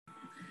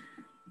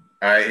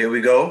All right, here we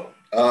go.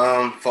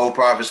 Full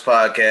Profits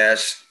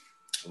Podcast.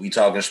 We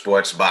talking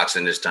sports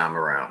boxing this time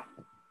around.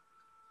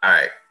 All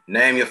right,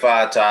 name your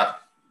 5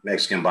 top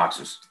Mexican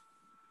boxers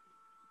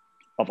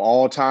Of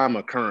all time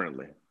or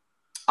currently?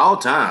 all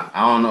time.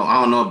 I don't know.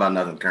 I don't know about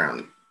nothing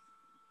currently.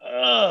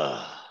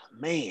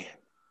 Man.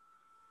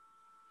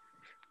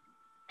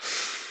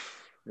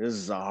 This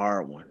is a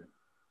hard one.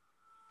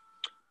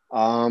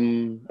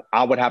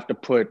 I would have to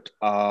put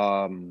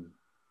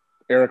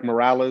Eric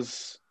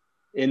Morales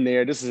in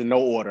there. This is in no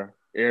order.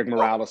 Eric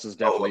Morales is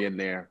definitely in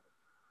there.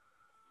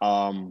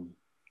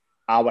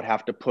 I would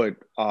have to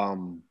put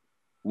Juan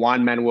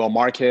Manuel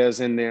Marquez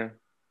in there.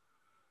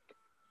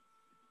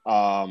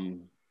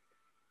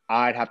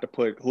 I'd have to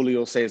put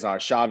Julio Cesar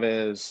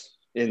Chavez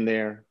in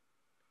there.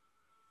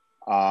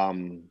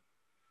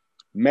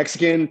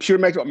 Mexican, pure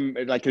Mexican,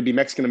 like could be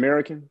Mexican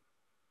American.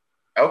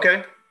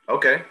 Okay.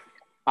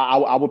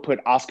 I would put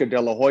Oscar De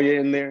La Hoya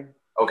in there.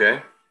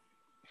 Okay.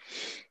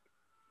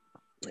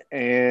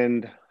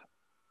 And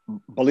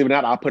believe it or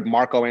not, I'll put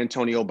Marco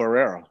Antonio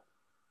Barrera.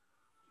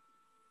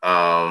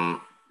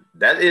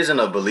 That isn't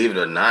a believe it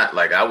or not.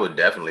 Like, I would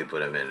definitely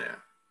put him in there.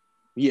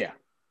 Yeah,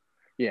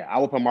 I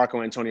would put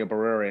Marco Antonio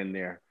Barrera in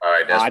there. All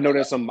right, I know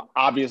there's some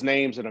obvious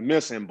names that are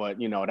missing, but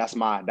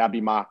that'd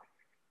be my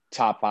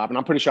top 5. And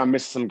I'm pretty sure I'm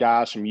missing some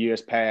guys from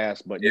years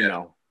past, but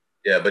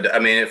Yeah, but I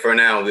mean, for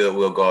now,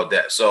 we'll go with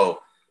that.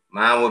 So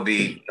mine would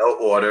be no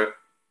order.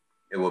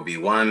 It would be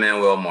Juan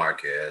Manuel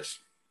Marquez,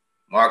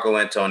 Marco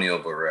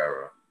Antonio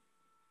Barrera,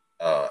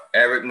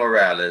 Eric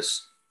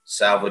Morales,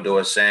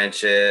 Salvador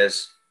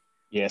Sanchez.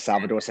 Yeah,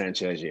 Salvador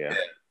Sanchez, yeah.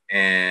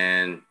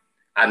 And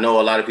I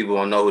know a lot of people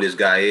don't know who this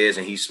guy is,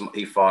 and he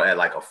fought at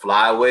like a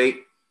flyweight,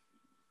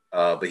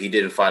 but he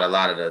didn't fight a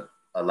lot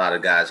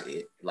of guys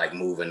like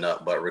moving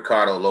up. But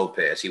Ricardo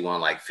Lopez, he won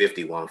like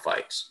 51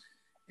 fights.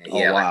 And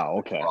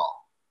okay.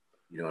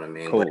 You know what I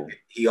mean? Cool. But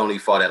he only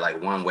fought at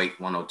like one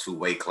or two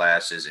weight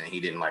classes, and he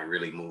didn't like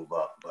really move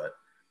up. But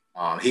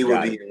he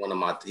would be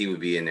he would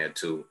be in there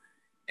too.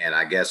 And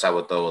I guess I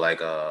would throw like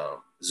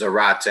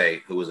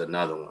Zarate, who was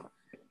another one.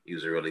 He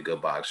was a really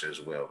good boxer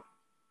as well.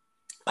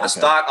 Okay. I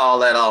start all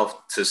that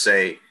off to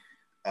say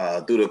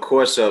through the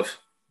course of,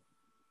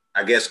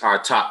 I guess,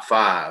 our top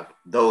 5,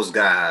 those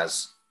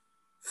guys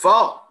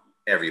fought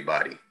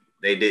everybody.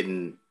 They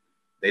didn't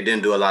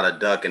do a lot of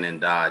ducking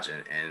and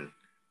dodging. And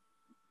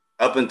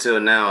up until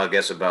now, I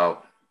guess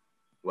about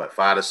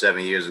 5 to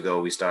 7 years ago,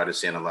 we started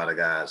seeing a lot of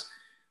guys.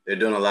 They're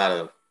doing a lot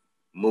of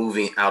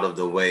moving out of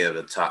the way of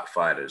the top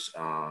fighters.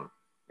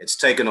 It's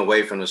taken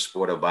away from the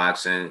sport of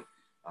boxing,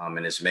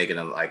 and it's making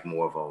it like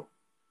more of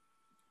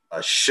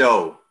a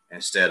show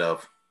instead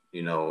of,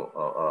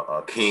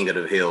 a king of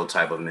the hill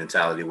type of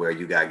mentality where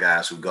you got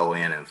guys who go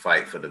in and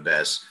fight for the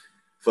best,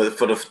 for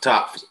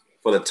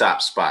the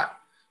top spot.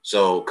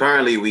 So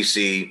currently we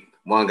see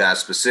one guy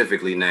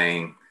specifically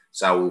named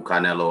Saul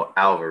Canelo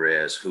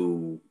Alvarez,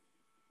 who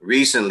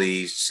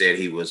recently said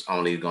he was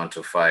only going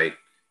to fight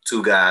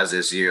 2 guys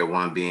this year,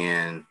 one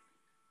being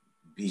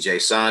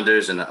BJ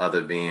Saunders and the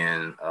other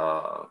being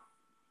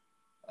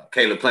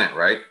Caleb Plant,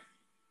 right?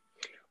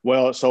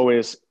 Well, so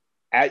is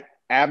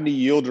Abney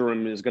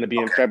Yildirim is going to be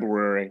in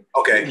February.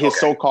 Okay. His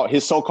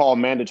so-called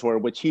mandatory,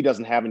 which he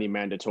doesn't have any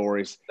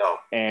mandatories. No.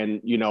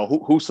 And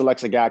who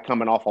selects a guy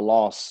coming off a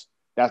loss?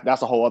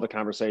 That's a whole other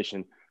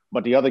conversation.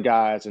 But the other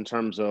guys, in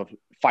terms of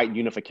fight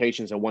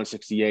unifications at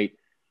 168,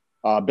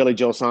 Billy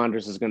Joe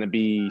Saunders is going to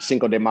be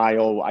Cinco de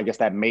Mayo, I guess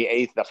that May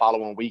 8th, the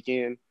following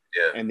weekend.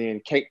 Yeah. And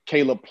then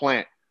Caleb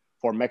Plant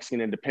for Mexican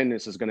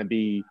independence is going to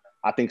be,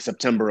 I think,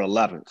 September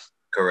 11th.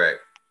 Correct.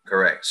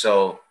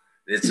 So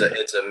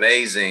it's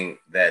amazing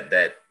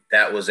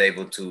that was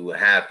able to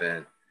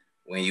happen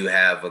when you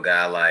have a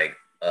guy like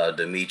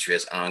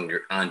Demetrius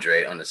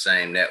Andre on the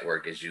same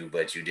network as you,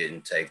 but you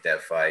didn't take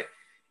that fight.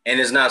 And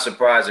it's not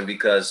surprising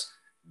because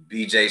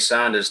BJ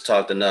Saunders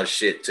talked enough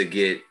shit to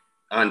get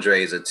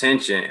Andre's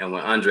attention. And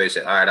when Andre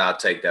said, all right, I'll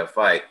take that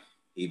fight,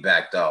 he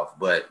backed off.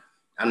 But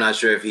I'm not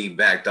sure if he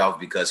backed off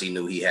because he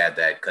knew he had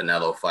that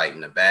Canelo fight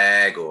in the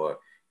bag or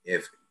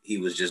if he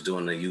was just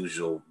doing the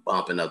usual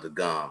bumping of the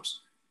gums.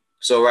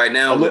 So right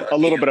now, a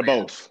little bit of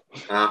both.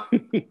 A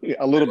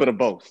little bit of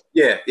both.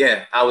 Yeah.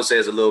 I would say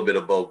it's a little bit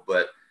of both.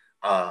 But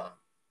I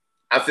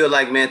feel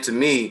like, man, to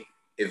me,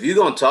 if you're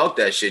gonna talk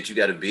that shit, you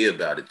got to be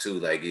about it too.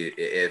 Like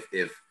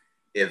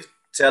if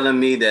telling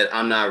me that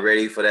I'm not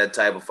ready for that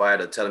type of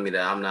fight or telling me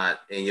that I'm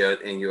not in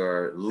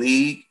your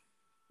league,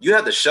 you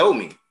have to show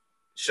me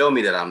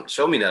that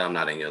I'm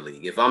not in your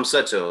league. If I'm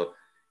such a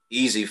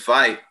easy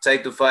fight,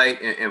 take the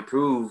fight and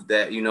prove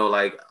that,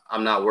 like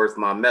I'm not worth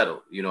my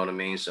medal. You know what I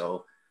mean?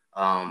 So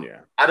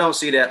I don't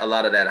see a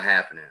lot of that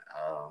happening.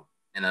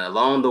 And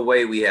along the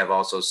way, we have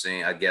also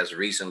seen, I guess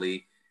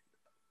recently,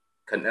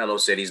 Canelo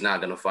said he's not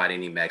going to fight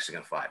any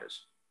Mexican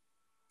fighters.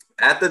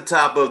 At the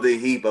top of the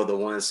heap of the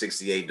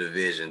 168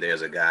 division,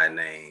 there's a guy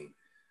named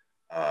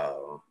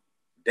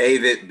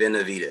David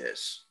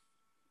Benavidez.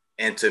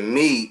 And to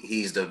me,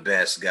 he's the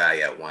best guy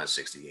at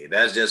 168.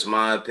 That's just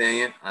my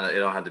opinion. It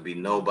don't have to be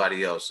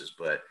nobody else's.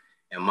 But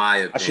in my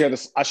opinion.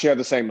 I share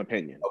the same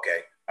opinion. Okay.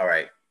 All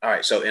right.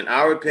 So in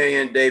our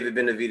opinion, David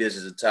Benavidez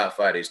is a top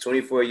fighter. He's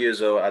 24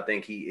 years old. I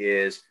think he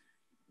is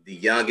the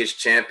youngest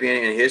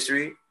champion in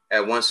history at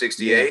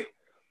 168. Yeah.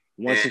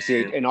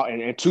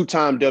 168 and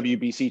two-time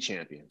WBC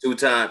champion.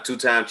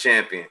 Two-time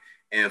champion.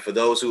 And for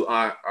those who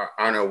aren't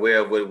aware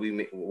of what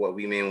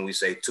we mean when we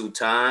say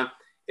two-time,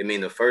 it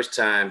means the first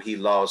time he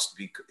lost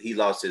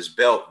his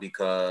belt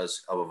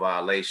because of a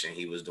violation.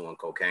 He was doing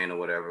cocaine or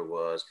whatever it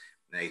was,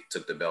 and they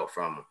took the belt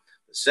from him.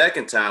 The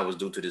second time was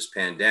due to this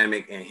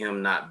pandemic and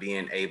him not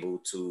being able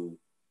to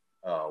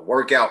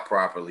work out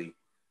properly.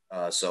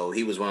 So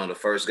he was one of the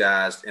first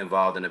guys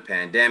involved in the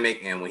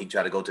pandemic. And when he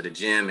tried to go to the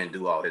gym and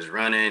do all his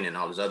running and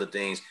all his other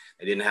things,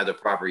 they didn't have the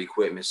proper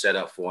equipment set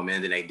up for him.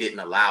 And then they didn't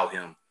allow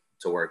him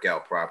to work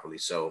out properly.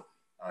 So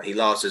he's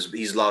lost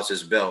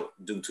his belt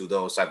due to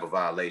those type of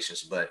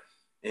violations. But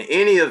in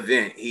any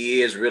event,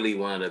 he is really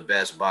one of the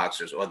best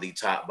boxers, or the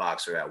top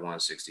boxer at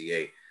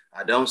 168.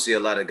 I don't see a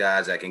lot of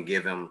guys that can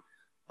give him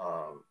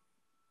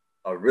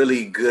a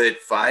really good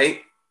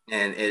fight.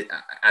 And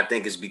I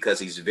think it's because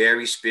he's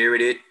very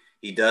spirited.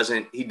 He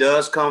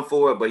does come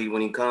forward, but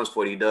when he comes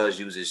forward, he does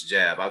use his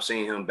jab. I've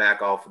seen him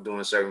back off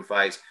doing certain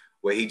fights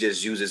where he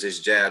just uses his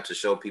jab to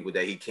show people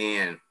that he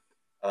can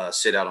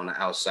sit out on the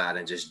outside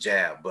and just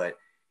jab. But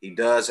he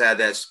does have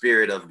that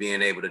spirit of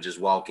being able to just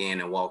walk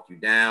in and walk you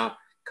down,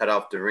 cut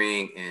off the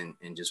ring,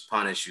 and just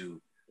punish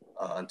you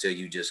until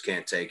you just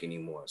can't take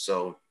anymore.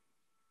 So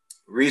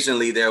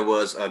recently there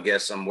was, I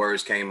guess, some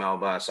words came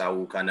out by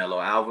Saul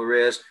Canelo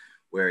Alvarez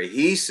where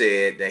he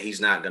said that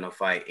he's not going to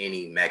fight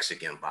any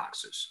Mexican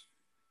boxers,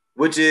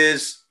 which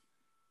is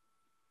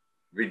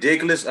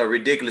ridiculous, a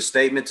ridiculous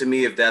statement to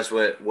me if that's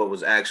what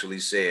was actually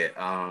said.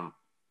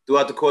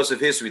 Throughout the course of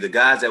history, the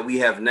guys that we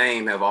have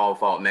named have all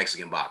fought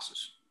Mexican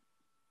boxers.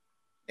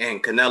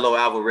 And Canelo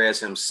Alvarez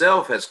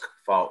himself has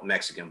fought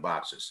Mexican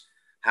boxers.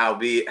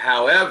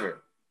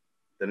 However,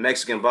 the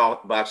Mexican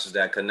boxers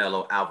that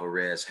Canelo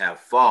Alvarez have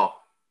fought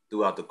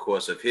throughout the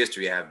course of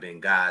history have been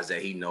guys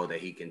that he know that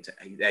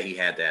he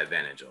had the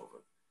advantage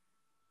over.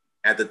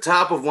 At the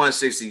top of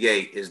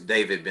 168 is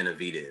David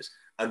Benavidez,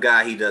 a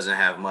guy he doesn't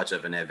have much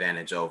of an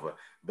advantage over,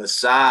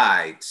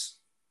 besides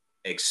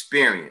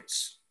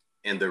experience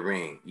in the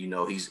ring. You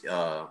know, he's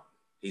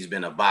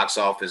been a box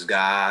office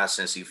guy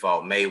since he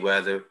fought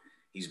Mayweather.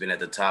 He's been at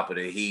the top of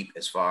the heap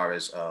as far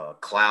as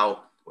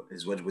clout, which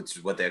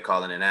is what they're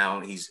calling it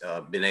now. He's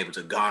been able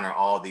to garner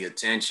all the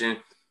attention.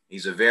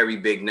 He's a very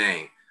big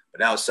name.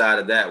 But outside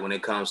of that, when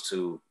it comes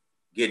to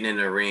getting in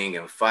the ring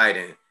and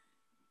fighting,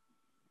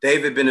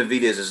 David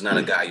Benavidez is not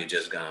a guy you're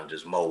just going to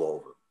just mow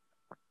over.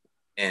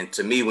 And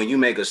to me, when you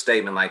make a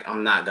statement like,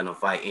 I'm not going to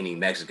fight any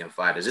Mexican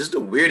fighters, it's the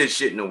weirdest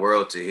shit in the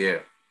world to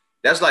hear.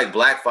 That's like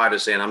black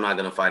fighters saying, I'm not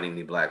going to fight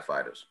any black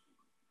fighters.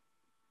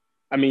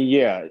 I mean,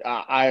 yeah,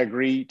 I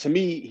agree. To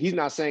me, he's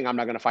not saying I'm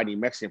not going to fight any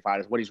Mexican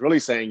fighters. What he's really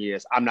saying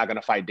is I'm not going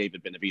to fight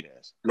David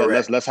Benavidez.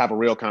 Let's have a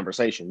real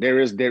conversation. There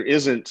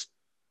isn't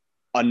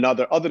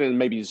another, other than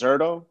maybe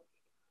Zurdo,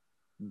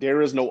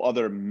 there is no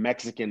other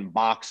Mexican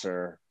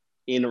boxer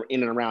in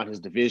and around his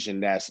division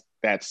that's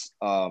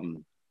a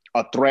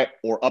threat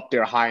or up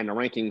there high in the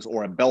rankings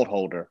or a belt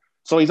holder.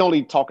 So he's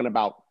only talking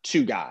about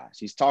two guys.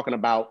 He's talking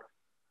about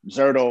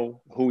Zurdo,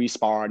 who he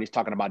sparred. He's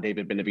talking about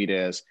David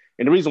Benavidez.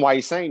 And the reason why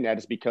he's saying that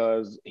is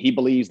because he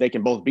believes they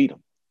can both beat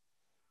him.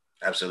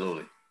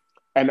 Absolutely.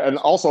 And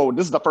also,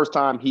 this is the first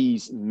time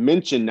he's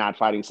mentioned not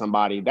fighting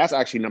somebody. That's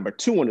actually number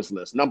 2 on his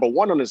list. Number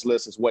 1 on his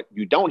list is what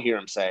you don't hear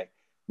him say,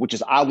 which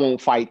is I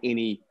won't fight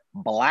any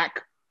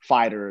black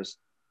fighters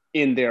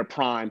in their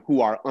prime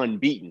who are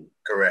unbeaten.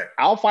 Correct.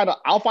 I'll fight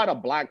a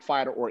black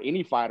fighter or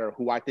any fighter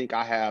who I think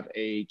I have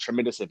a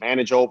tremendous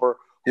advantage over,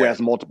 who has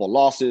multiple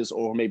losses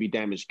or maybe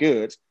damaged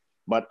goods.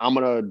 But I'm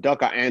going to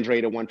duck an Andre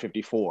at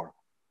 154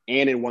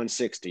 and at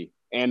 160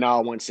 and now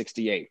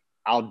 168.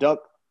 I'll duck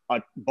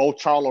both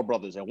Charlo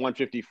brothers at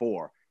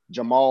 154,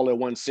 Jamal at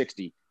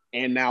 160,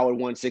 and now at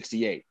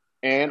 168.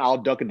 And I'll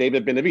duck a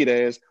David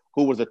Benavidez,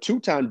 who was a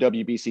 2-time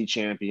WBC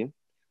champion.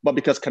 But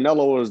because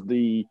Canelo is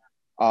the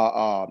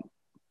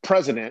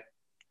president,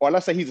 or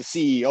let's say he's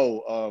the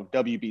CEO of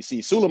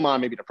WBC, Suleiman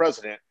may be the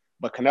president,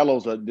 but Canelo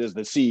is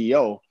the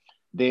CEO,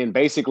 then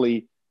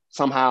basically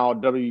somehow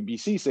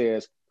WBC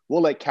says,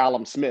 we'll let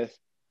Callum Smith,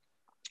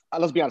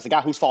 let's be honest, a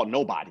guy who's fought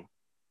nobody,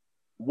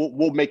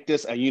 we'll make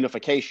this a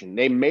unification.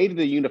 They made it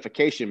a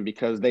unification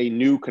because they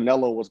knew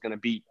Canelo was going to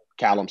beat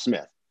Callum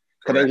Smith.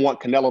 Because they want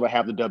Canelo to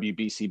have the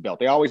WBC belt.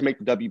 They always make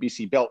the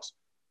WBC belts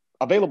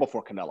available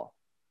for Canelo.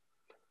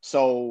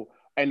 So,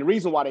 and the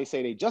reason why they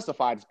say they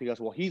justified is because,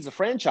 well, he's a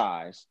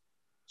franchise.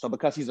 So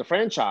because he's a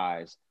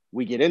franchise,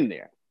 we get in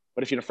there.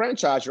 But if you're a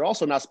franchise, you're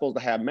also not supposed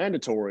to have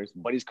mandatories,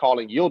 but he's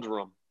calling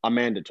Yildirim a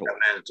mandatory.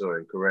 A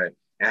mandatory, correct.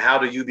 And how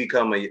do you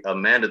become a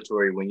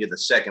mandatory when you're the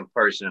second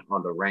person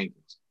on the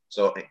rankings?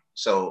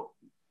 So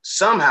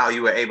somehow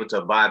you were able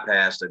to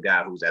bypass the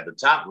guy who's at the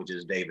top, which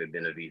is David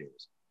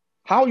Benavidez.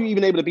 How are you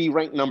even able to be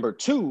ranked number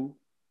 2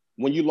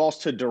 when you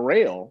lost to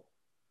Darrell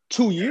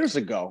 2 years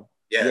ago?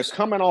 Yes. You're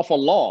coming off a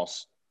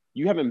loss.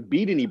 You haven't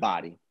beat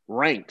anybody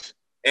ranked.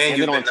 And And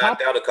you've then been on top,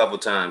 knocked out a couple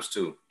times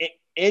too.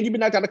 and you've been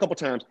knocked out a couple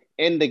times.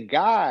 And the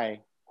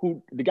guy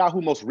who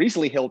most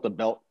recently held the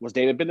belt was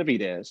David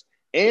Benavidez.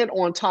 And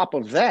on top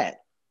of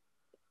that,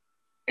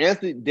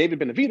 David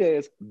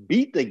Benavidez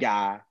beat the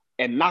guy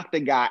and knocked the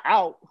guy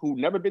out who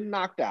never been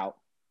knocked out,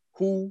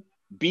 who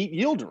beat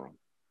Yildirim.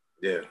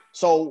 Yeah.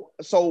 So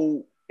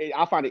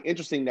I find it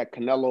interesting that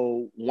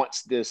Canelo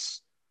wants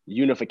this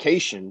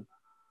unification,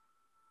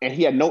 and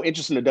he had no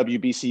interest in the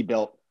WBC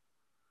belt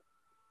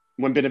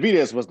when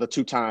Benavidez was the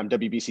two-time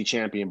WBC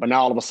champion. But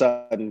now all of a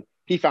sudden,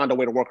 he found a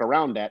way to work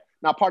around that.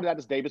 Now, part of that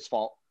is David's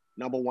fault.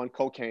 Number one,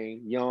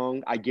 cocaine,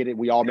 young. I get it.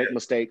 We all make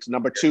mistakes.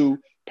 Number two,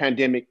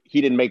 pandemic.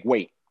 He didn't make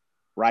weight,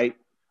 right?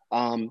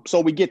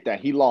 So we get that.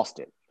 He lost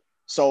it.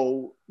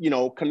 So,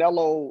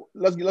 Canelo,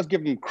 let's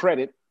give him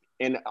credit,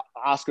 and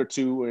Oscar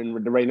too,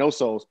 and the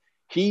Reynosos.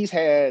 He's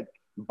had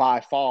by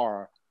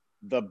far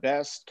the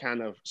best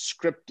kind of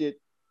scripted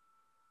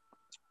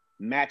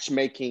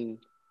matchmaking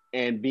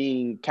and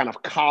being kind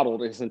of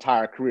coddled his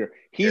entire career.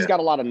 He's got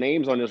a lot of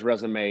names on his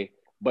resume,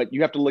 but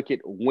you have to look at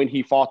when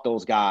he fought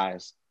those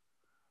guys.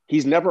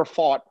 He's never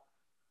fought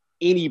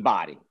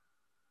anybody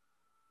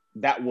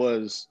that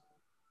was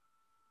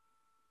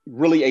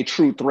really a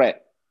true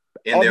threat,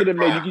 other than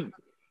maybe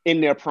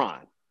in their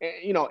prime.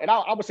 And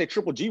I would say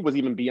Triple G was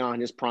even beyond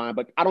his prime,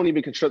 but I don't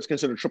even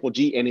consider Triple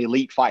G an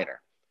elite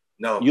fighter.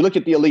 No. You look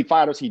at the elite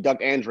fighters, he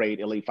ducked Andrade,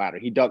 elite fighter.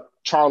 He ducked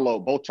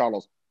both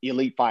Charlos,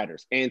 elite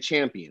fighters and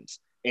champions,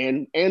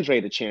 and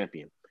Andrade, a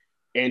champion.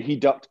 And he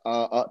ducked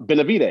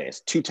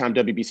Benavidez, two-time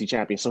WBC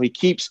champion. So he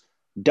keeps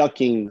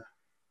ducking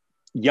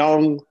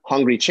young,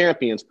 hungry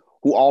champions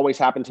who always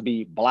happen to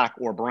be black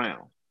or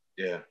brown.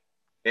 Yeah.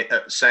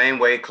 Same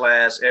weight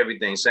class,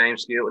 everything, same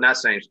skill, not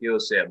same skill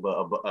set,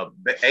 but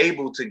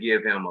able to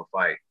give him a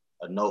fight,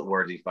 a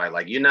noteworthy fight.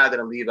 Like, you're not going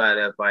to leave out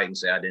of that fight and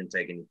say, I didn't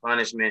take any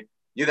punishment.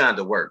 You're going to have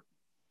to work.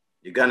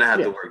 You're going to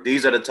have to work.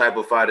 These are the type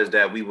of fighters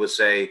that we would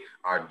say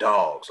are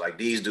dogs. Like,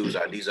 these dudes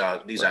are, these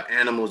are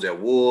animals, they're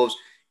wolves,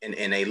 and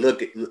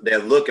they're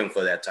looking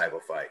for that type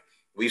of fight.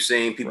 We've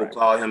seen people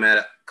call him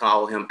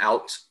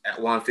out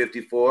at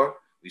 154.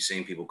 We've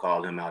seen people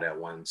call him out at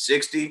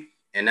 160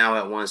 and now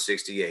at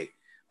 168.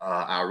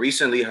 I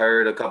recently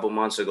heard a couple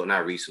months ago,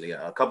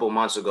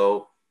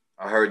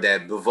 I heard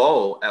that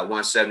Bivol at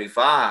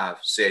 175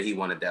 said he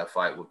wanted that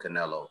fight with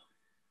Canelo.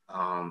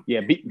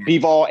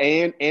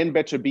 Bivol and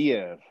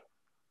Beterbiev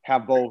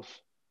have both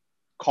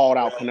called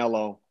out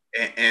Canelo.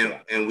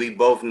 And we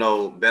both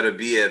know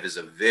Beterbiev is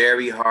a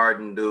very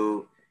hardened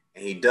dude,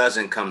 and he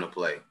doesn't come to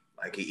play.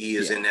 Like, he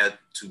is in there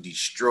to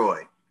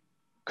destroy.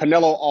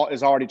 Canelo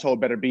is already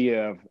told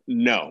Beterbiev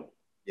no.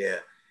 Yeah.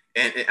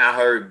 And I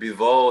heard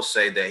Bivol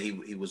say that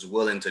he was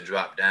willing to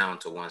drop down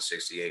to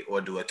 168 or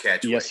do a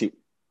catch weight.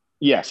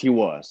 Yes, he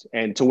was.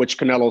 And to which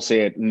Canelo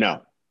said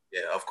no.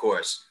 Yeah, of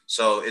course.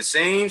 So it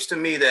seems to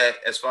me that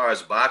as far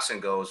as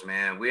boxing goes,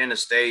 man, we're in a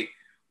state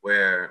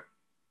where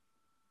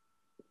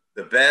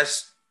the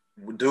best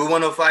do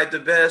want to fight the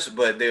best,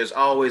 but there's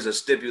always a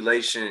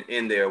stipulation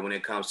in there when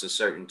it comes to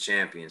certain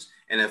champions.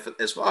 And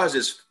as far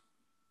as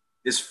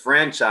this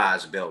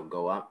franchise belt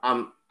go,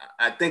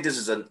 I think this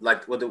is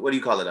what do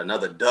you call it?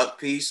 Another duck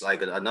piece,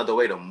 like another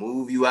way to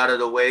move you out of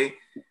the way.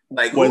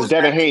 Like, who's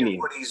Devin Haney?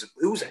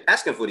 Who's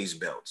asking for these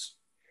belts?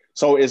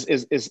 So is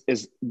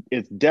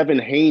Devin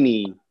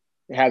Haney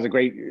has a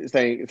great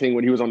thing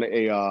when he was on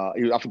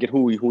I forget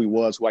who he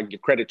was, who I can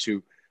give credit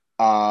to.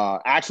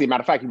 Actually,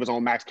 matter of fact, he was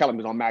on Max Kellerman,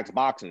 he was on Max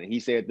Boxing, and he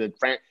said that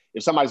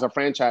if somebody's a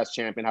franchise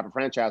champion, have a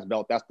franchise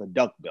belt, that's the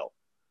duck belt.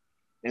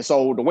 And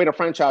so the way the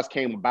franchise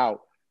came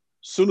about,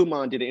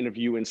 Suleiman did an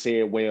interview and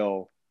said,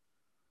 well,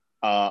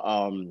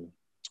 who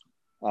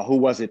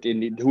was it?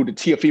 Who the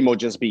Teofimo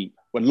just beat?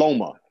 With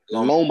Loma.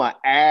 Loma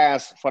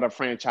asked for the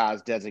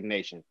franchise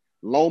designation.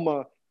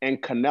 Loma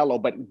and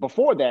Canelo, but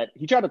before that,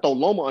 he tried to throw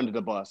Loma under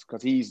the bus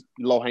because he's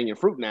low-hanging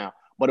fruit now,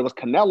 but it was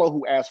Canelo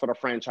who asked for the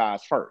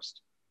franchise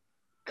first.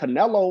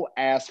 Canelo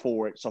asked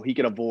for it so he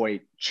could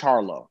avoid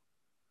Charlo.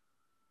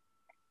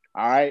 All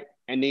right?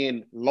 And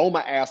then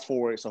Loma asked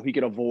for it so he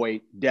could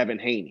avoid Devin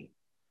Haney.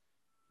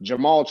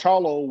 Jamal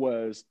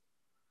Charlo has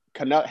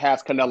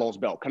Canelo's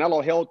belt.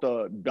 Canelo held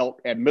the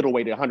belt at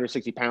middleweight at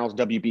 160 pounds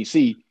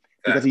WBC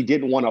because he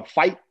didn't want to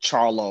fight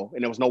Charlo,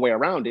 and there was no way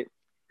around it.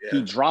 Yeah.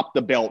 He dropped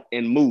the belt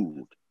and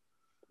moved.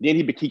 Then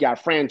he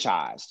got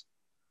franchised.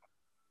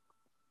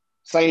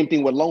 Same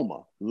thing with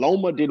Loma.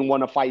 Loma didn't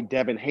want to fight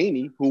Devin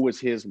Haney, who was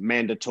his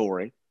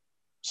mandatory.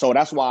 So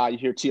that's why you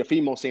hear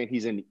Teofimo saying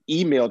he's an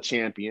email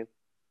champion.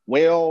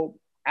 Well,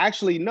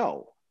 actually,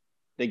 no.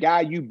 The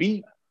guy you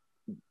beat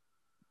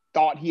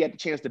thought he had the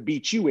chance to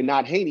beat you and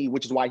not Haney,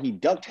 which is why he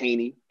ducked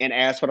Haney and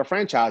asked for the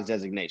franchise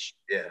designation.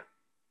 Yeah.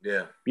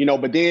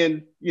 But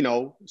then,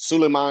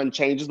 Suleiman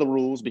changes the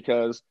rules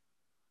because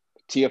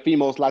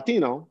Teofimo's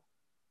Latino,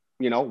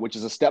 which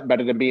is a step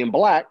better than being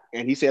black.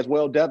 And he says,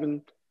 well,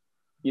 Devin,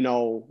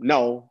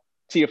 no,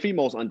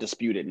 Teofimo's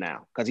undisputed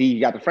now because he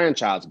got the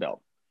franchise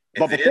belt.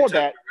 But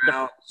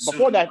around,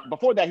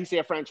 before that, he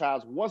said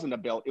franchise wasn't a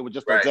belt. It was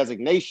just a right,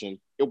 designation.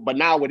 But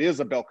now it is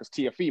a belt because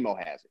Teofimo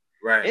has it.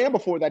 right, And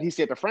before that, he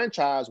said the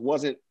franchise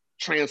wasn't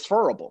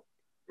transferable.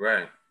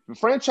 right, The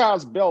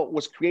franchise belt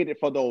was created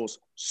for those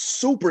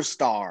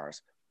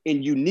superstars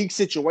in unique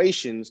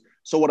situations,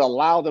 so it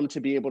allowed them to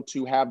be able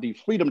to have the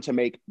freedom to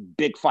make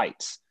big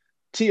fights.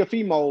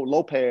 Teofimo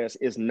Lopez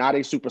is not a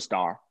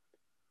superstar.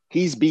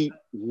 He's beat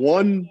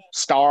one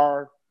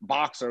star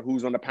boxer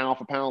who's on the pound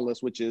for pound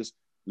list, which is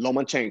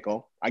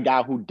Lomachenko, a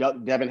guy who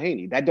ducked Devin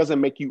Haney. That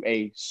doesn't make you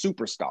a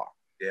superstar.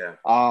 yeah,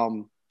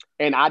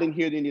 And I didn't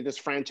hear any of this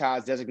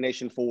franchise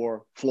designation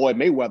for Floyd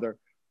Mayweather,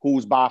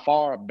 who's by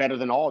far better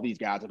than all these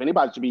guys. If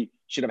anybody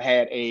should have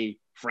had a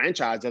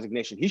franchise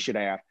designation, he should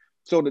have.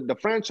 So the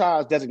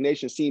franchise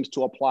designation seems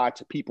to apply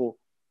to people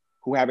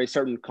who have a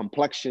certain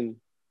complexion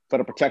for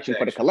the protection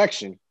for the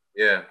collection.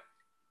 Yeah.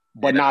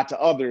 But not to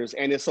others.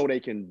 And it's so they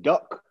can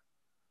duck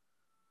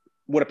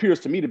what appears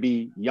to me to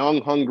be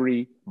young,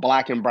 hungry,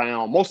 black and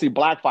brown, mostly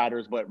black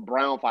fighters, but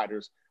brown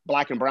fighters,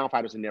 black and brown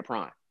fighters in their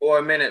prime. For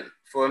a minute,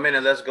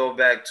 let's go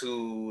back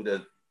to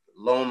the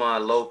Loma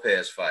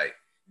Lopez fight.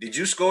 Did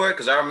you score it?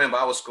 Because I remember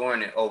I was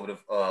scoring it over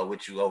the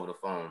with you over the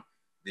phone.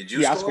 Did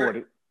you? Yeah, I scored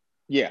it.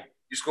 Yeah,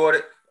 you scored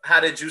it. How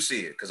did you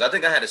see it? Because I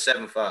think I had a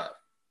 7-5.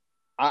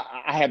 I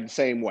had the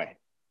same way.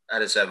 I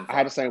had a 7-5. I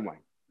had the same way.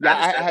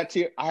 Yeah,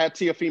 I had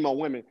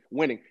Teofimo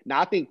winning.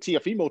 Now I think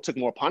Teofimo took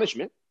more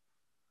punishment.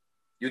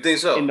 You think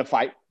so? In the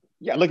fight?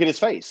 Yeah. Look at his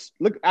face.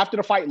 Look after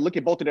the fight. Look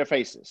at both of their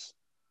faces.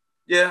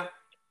 Yeah.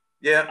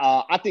 Yeah.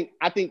 I think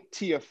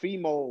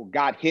Teofimo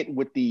got hit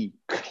with the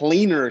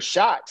cleaner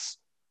shots,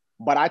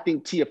 but I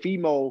think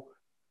Teofimo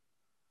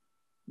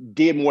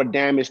did more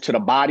damage to the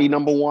body,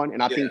 number one.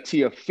 And I think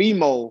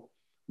Teofimo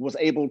was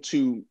able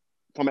to,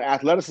 from an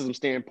athleticism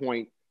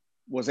standpoint,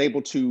 was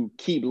able to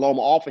keep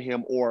Loma off of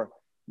him or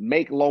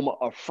make Loma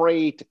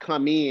afraid to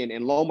come in.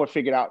 And Loma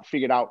figured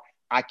out,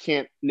 I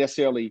can't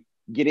necessarily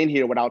get in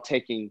here without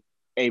taking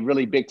a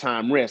really big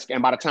time risk.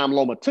 And by the time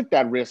Loma took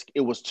that risk,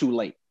 it was too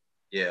late.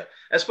 Yeah.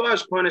 As far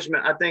as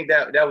punishment, I think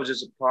that was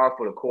just a par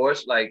for the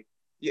course. Like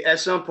at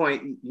some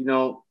point, you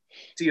know,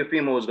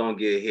 Teofimo was going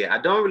to get hit. I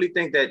don't really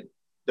think that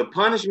the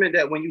punishment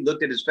that when you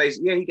looked at his face,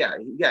 yeah, he got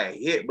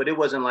hit, but it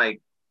wasn't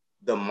like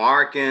the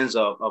markings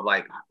of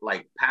like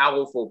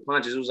powerful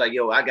punches. It was like,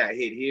 yo, I got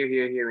hit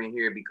here, and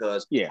here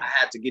because I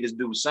had to get his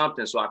dude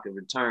something so I could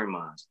return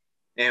mine.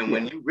 And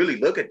when you really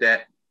look at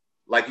that,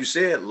 like you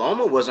said,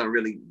 Loma wasn't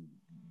really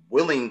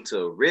willing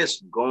to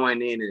risk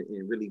going in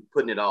and really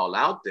putting it all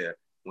out there.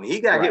 When he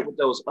got hit with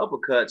those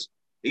uppercuts,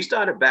 he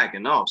started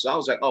backing off. So I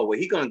was like, oh, well,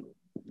 he's gonna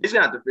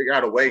have to figure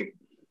out a way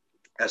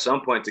at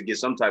some point to get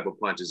some type of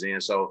punches in.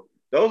 So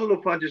those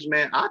little punches,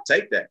 man, I'd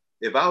take that.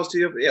 If I was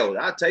TFL,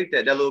 I'd take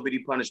that little bitty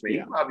punishment.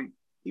 Yeah.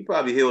 He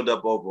probably healed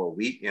up over a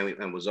week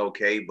and was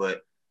okay.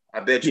 But I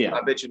bet you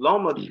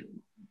Loma,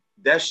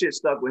 that shit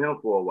stuck with him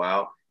for a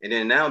while. And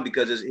then now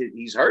because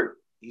he's hurt.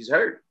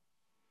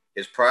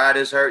 His pride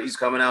is hurt. He's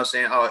coming out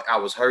saying, oh, I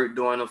was hurt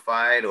during the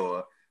fight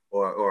or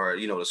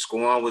you know, the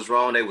scoring was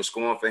wrong. They were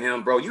scoring for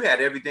him. Bro, you had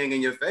everything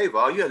in your favor.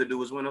 All you had to do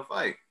was win a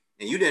fight.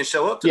 And you didn't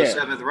show up to the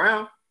 7th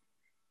round.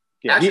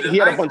 Yeah, he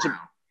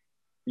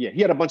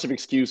had a bunch of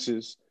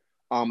excuses.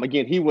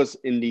 Again, he was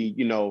in the,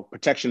 you know,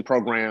 protection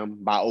program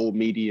by old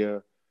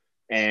media.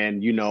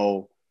 And, you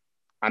know,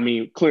 I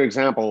mean, clear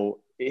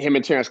example, him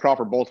and Terrence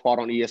Crawford both fought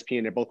on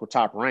ESPN. They both were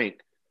top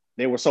ranked.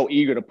 They were so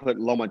eager to put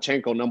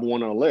Lomachenko number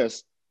one on the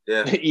list.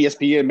 Yeah.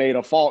 ESPN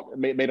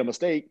made a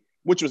mistake,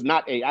 which was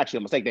not actually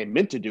a mistake. They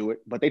meant to do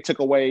it, but they took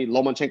away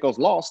Lomachenko's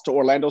loss to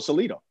Orlando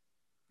Salido.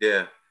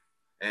 Yeah.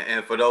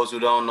 And for those who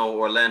don't know,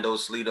 Orlando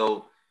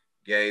Salido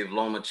gave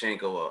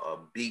Lomachenko a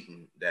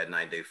beating that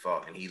night they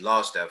fought, and he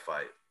lost that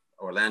fight.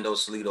 Orlando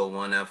Salido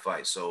won that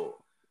fight. So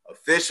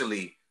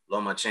officially,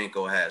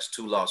 Lomachenko has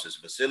 2 losses.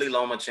 Vasily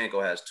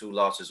Lomachenko has 2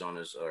 losses on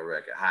his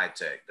record. High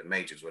Tech, the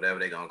Matrix, whatever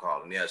they're going to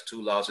call him. He has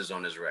 2 losses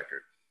on his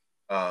record.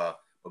 But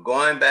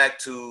going back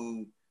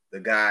to the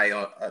guy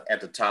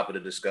at the top of the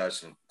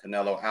discussion,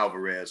 Canelo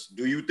Alvarez,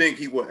 do you think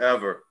he will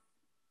ever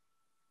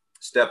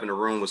step in the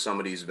room with some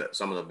of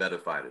the better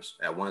fighters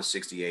at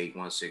 168,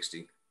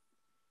 160?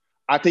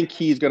 I think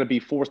he's going to be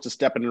forced to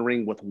step in the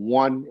ring with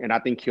one, and I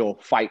think he'll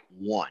fight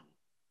one.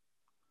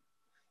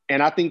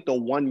 And I think the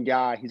one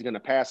guy he's going to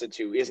pass it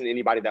to isn't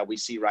anybody that we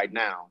see right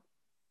now.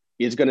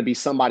 It's going to be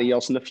somebody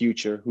else in the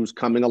future who's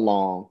coming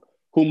along,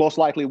 who most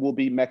likely will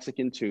be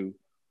Mexican too,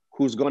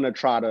 who's going to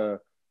try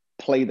to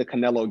play the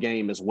Canelo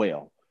game as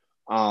well.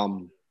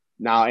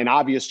 Now, an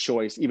obvious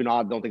choice, even though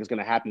I don't think it's going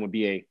to happen, would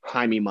be a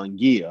Jaime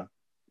Munguia.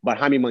 But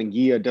Jaime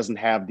Munguia doesn't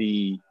have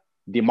the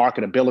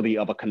marketability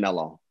of a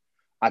Canelo.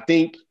 I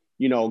think,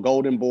 you know,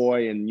 Golden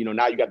Boy and, you know,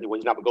 now you got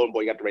he's not a Golden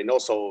Boy, you got the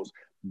Reynosos.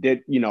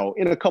 That, you know,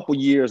 in a couple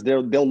years,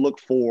 they'll look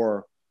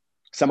for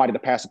somebody to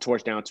pass the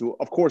torch down to.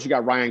 Of course, you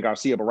got Ryan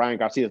Garcia, but Ryan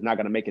Garcia is not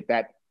going to make it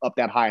that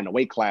high in the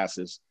weight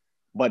classes.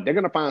 But they're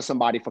going to find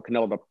somebody for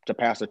Canelo to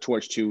pass the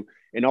torch to,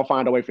 and they'll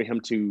find a way for him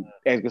to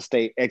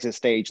exit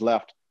stage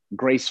left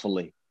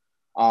gracefully,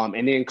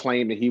 and then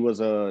claim that he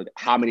was a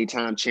how many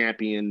time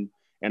champion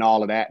and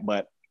all of that.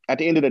 But at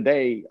the end of the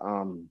day,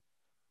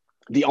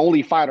 the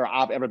only fighter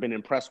I've ever been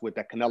impressed with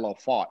that Canelo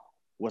fought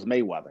was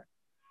Mayweather.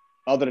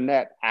 Other than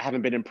that, I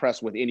haven't been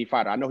impressed with any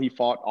fighter. I know he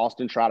fought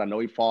Austin Trout. I know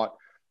he fought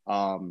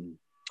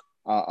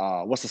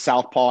what's the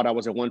southpaw that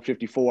was at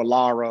 154,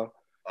 Lara.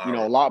 You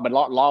know, but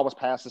Lara was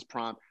past his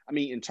prime. I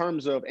mean, in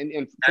terms of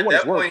and for what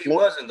it's worth, he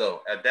wasn't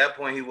though. At that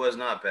point, he was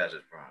not past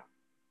his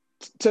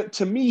prime.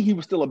 To me, he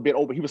was still a bit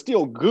over. He was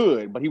still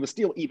good, but he was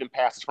still even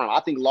past his prime. I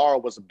think Lara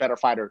was a better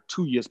fighter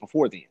 2 years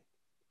before then.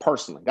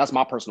 Personally, that's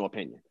my personal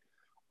opinion.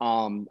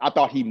 I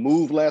thought he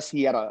moved less.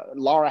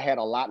 Lara had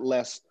a lot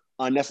less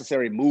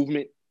unnecessary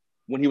movement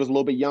when he was a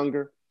little bit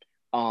younger.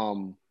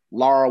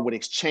 Lara would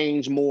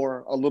exchange a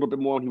little bit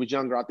more when he was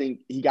younger. I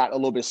think he got a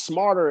little bit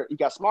smarter. He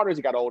got smarter as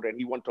he got older, and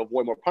he wanted to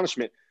avoid more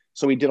punishment.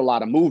 So he did a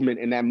lot of movement,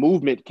 and that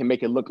movement can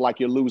make it look like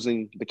you're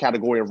losing the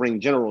category of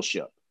ring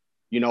generalship.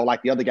 You know,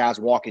 like the other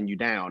guys walking you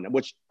down,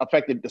 which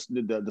affected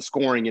the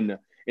scoring in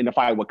the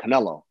fight with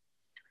Canelo,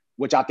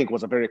 which I think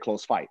was a very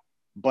close fight.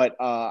 But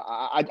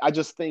I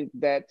just think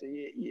that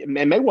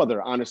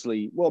Mayweather,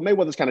 honestly,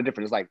 Mayweather's kind of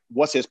different. It's like,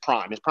 what's his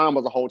prime? His prime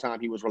was the whole time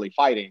he was really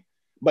fighting.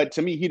 But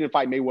to me, he didn't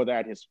fight Mayweather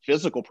at his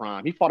physical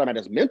prime. He fought him at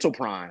his mental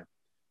prime,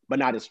 but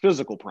not his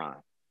physical prime.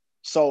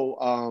 So,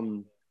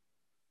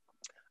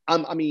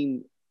 I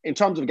mean, in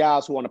terms of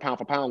guys who are on the pound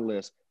for pound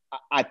list,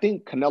 I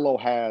think Canelo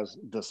has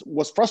this.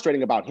 What's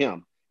frustrating about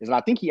him is that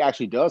I think he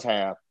actually does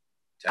have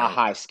a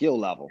high skill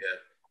level. Yeah.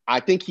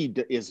 I think he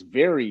is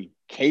very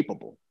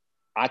capable.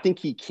 I think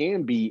he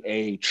can be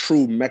a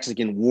true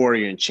Mexican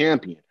warrior and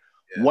champion.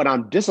 Yeah. What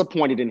I'm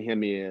disappointed in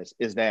him is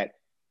that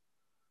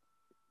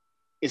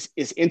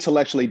it's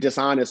intellectually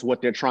dishonest what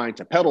they're trying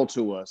to peddle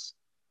to us.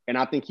 And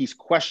I think he's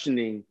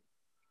questioning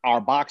our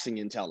boxing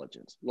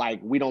intelligence. Like,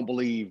 we don't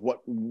believe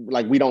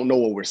we don't know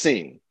what we're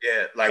seeing.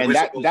 Yeah, like, and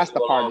that's the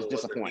part that's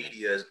disappointing.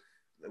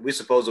 We're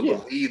supposed to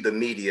believe the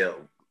media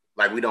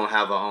like we don't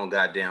have our own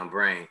goddamn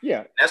brain.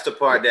 Yeah. That's the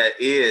part that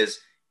is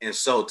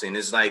insulting.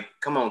 It's like,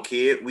 come on,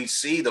 kid. We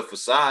see the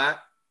facade.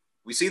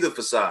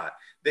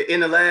 In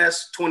the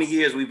last 20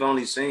 years, we've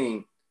only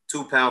seen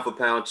 2 pound for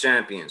pound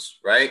champions,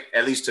 right?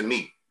 At least to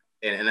me.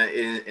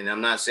 And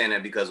I'm not saying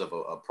that because of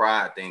a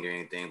pride thing or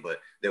anything,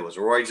 but there was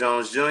Roy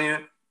Jones Jr.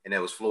 and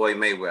there was Floyd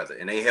Mayweather,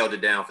 and they held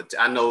it down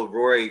I know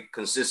Roy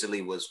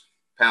consistently was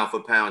pound for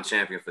pound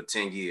champion for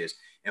 10 years.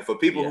 And for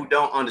people who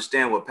don't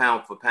understand what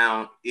pound for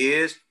pound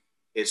is,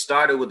 it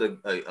started with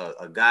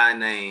a guy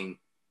named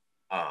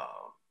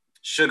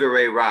Sugar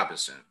Ray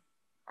Robinson.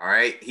 All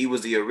right. He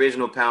was the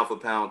original pound for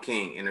pound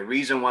king. And the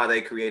reason why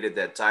they created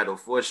that title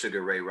for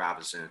Sugar Ray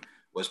Robinson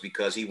was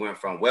because he went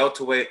from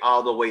welterweight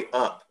all the way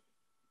up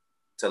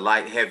to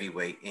light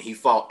heavyweight, and he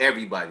fought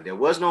everybody. There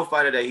was no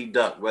fighter that he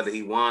ducked, whether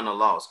he won or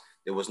lost.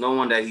 There was no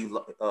one that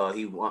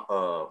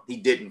he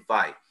didn't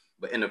fight.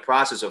 But in the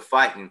process of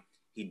fighting,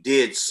 he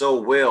did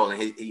so well,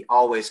 and he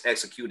always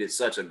executed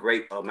such a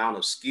great amount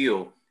of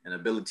skill and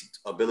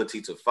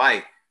ability to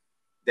fight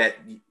that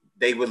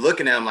they were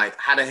looking at him like,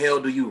 how the hell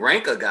do you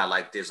rank a guy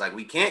like this? Like,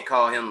 we can't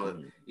call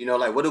him,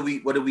 like, what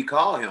do we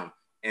call him?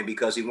 And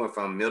because he went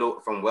from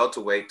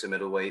welterweight to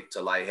middleweight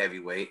to light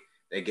heavyweight,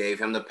 they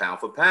gave him the pound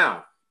for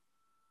pound.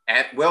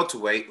 At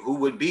welterweight, who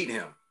would beat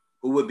him?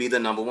 Who would be the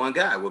number one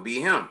guy? Would be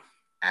him.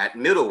 At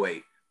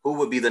middleweight, who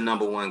would be the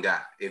number one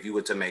guy? If you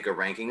were to make a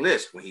ranking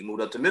list, when he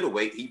moved up to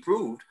middleweight, he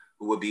proved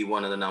who would be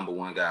one of the number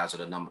one guys or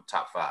the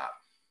top 5.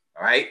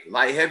 All right,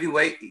 light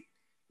heavyweight,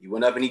 he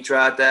went up and he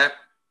tried that.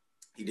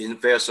 He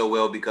didn't fare so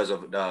well because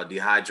of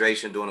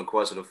dehydration during the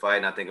course of the fight.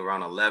 And I think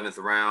around 11th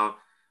round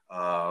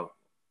or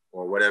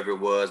whatever it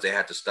was, they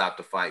had to stop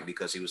the fight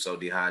because he was so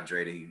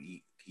dehydrated.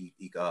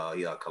 He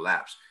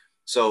collapsed.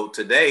 So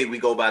today we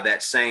go by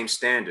that same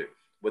standard.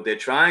 What they're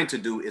trying to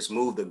do is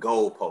move the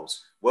goalposts.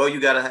 Well, you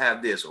got to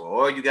have this,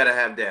 or you got to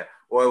have that,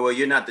 or well,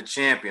 you're not the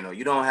champion, or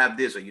you don't have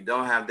this, or you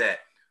don't have that.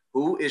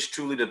 Who is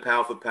truly the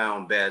pound for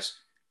pound best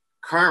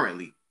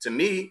currently? To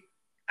me,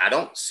 I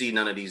don't see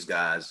none of these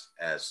guys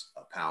as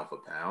a pound for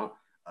pound.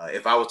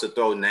 If I was to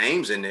throw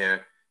names in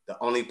there, the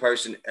only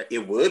person,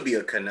 it would be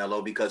a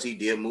Canelo because he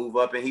did move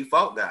up and he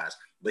fought guys,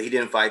 but he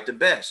didn't fight the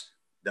best.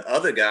 The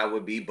other guy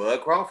would be Bud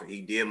Crawford.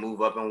 He did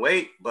move up in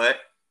weight, but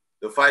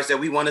the fights that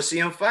we want to see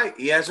him fight,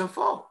 he hasn't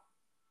fought.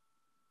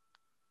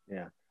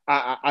 Yeah.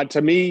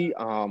 To me,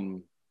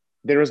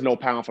 there is no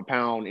pound for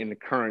pound in the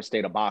current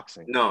state of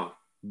boxing. No.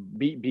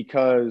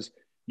 Because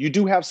you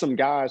do have some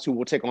guys who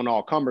will take on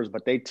all comers,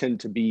 but they tend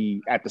to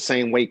be at the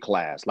same weight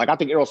class. Like, I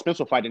think Errol Spence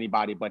will fight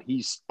anybody, but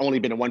he's only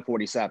been at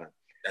 147.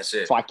 That's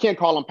it. So I can't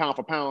call him pound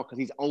for pound because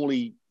he's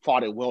only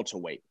fought at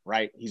welterweight,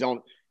 right?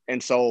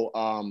 And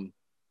so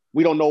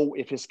we don't know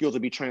if his skills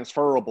will be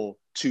transferable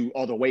to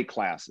other weight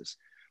classes.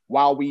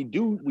 While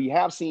we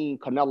have seen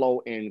Canelo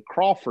and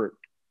Crawford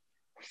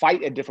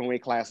fight at different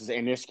weight classes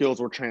and their skills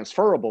were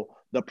transferable,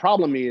 the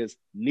problem is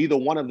neither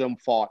one of them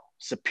fought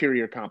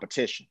superior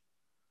competition.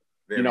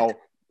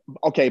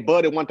 Okay,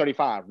 Bud at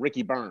 135,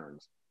 Ricky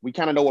Burns. We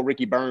kind of know what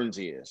Ricky Burns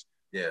is.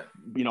 Yeah.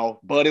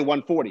 Bud at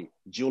 140,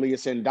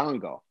 Julius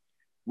Ndongo.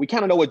 We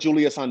kind of know what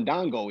Julius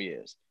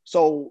Ndongo is.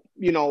 So,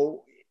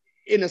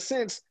 in a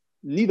sense,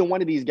 neither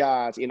one of these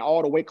guys in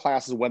all the weight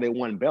classes where they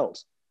won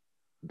belts,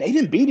 they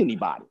didn't beat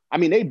anybody. I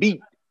mean, they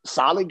beat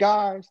solid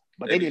guys,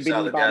 but they didn't beat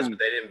anybody. Guys, but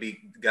they didn't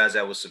beat guys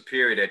that was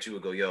superior that you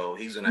would go, yo,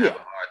 he's gonna have a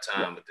hard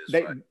time with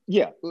this fight.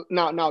 Yeah.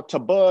 Now to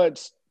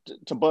Bud's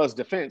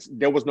defense,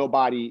 there was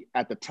nobody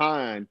at the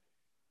time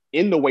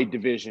in the weight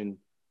division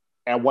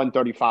at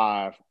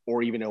 135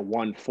 or even at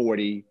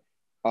 140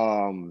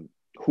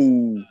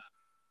 who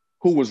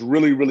was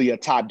really, really a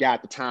top guy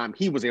at the time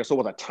he was there. So it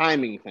was a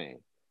timing thing.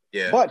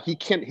 Yeah. But he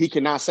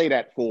cannot say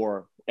that at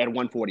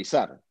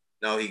 147.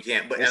 No, he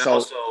can't. But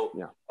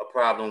a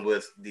problem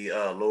with the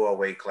lower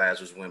weight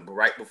class was when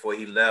right before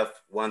he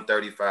left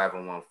 135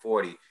 and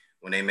 140,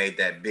 when they made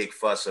that big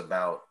fuss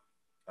about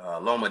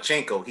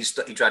Lomachenko,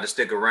 he tried to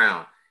stick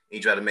around. He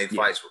tried to make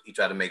fights. He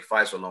tried to make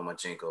fights with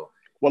Lomachenko.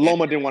 Well,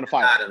 Loma didn't want to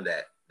fight.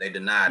 They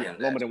denied him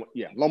that.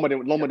 Loma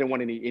didn't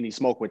want any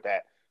smoke with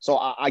that. So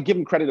I give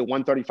him credit at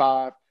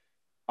 135.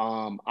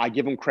 I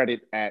give him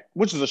credit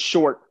which is a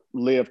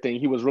short-lived thing.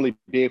 He was really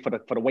big for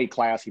the weight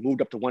class. He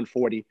moved up to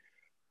 140.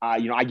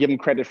 I give him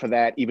credit for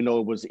that, even though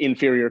it was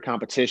inferior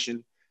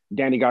competition.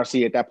 Danny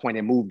Garcia at that point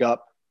had moved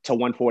up to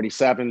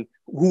 147,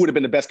 who would have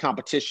been the best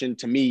competition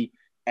to me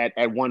at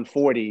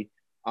 140.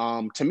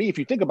 To me, if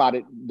you think about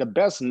it, the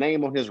best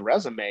name on his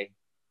resume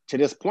to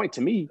this point,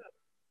 to me,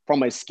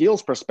 from a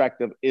skills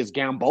perspective, is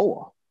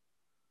Gamboa.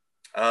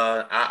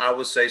 I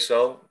would say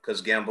so,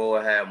 because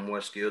Gamboa had more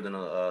skill than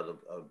a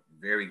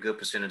very good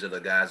percentage of the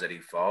guys that he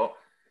fought.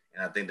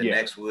 And I think the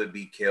next would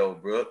be Kell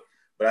Brook.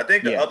 But I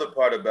think the other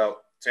part about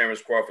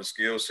Terrence Crawford's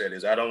skill set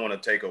is I don't want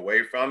to take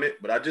away from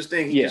it, but I just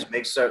think he just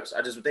makes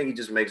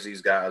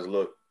these guys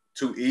look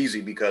too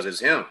easy because it's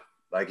him.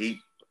 Like he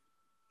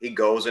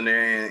goes in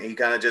there and he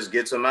kind of just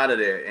gets them out of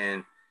there.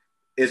 And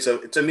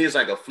to me, it's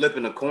like a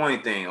flipping a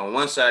coin thing. On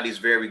one side, he's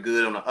very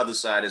good. On the other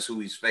side is who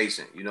he's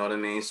facing. You know what I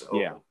mean?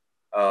 So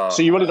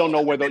so you really don't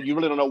know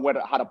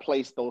how to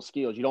place those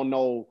skills. You don't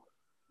know.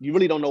 You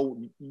really don't know.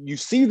 You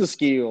see the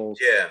skills,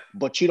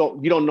 but you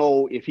don't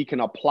know if he can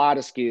apply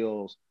the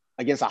skills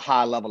against a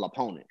high level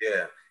opponent.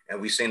 Yeah,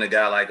 and we've seen a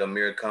guy like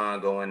Amir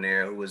Khan go in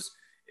there who was,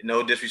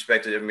 no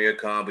disrespect to Amir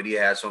Khan, but he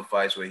had some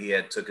fights where he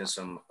had taken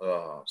some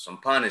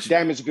punishment.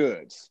 Damaged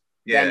goods.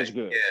 Yeah.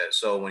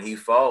 So when he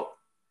fought,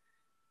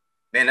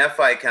 man, that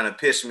fight kind of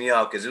pissed me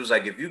off because it was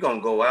like, if you're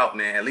gonna go out,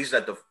 man, at least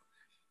let the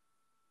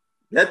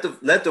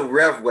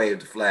ref wave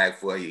the flag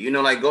for you. You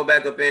know, like go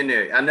back up in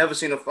there. I never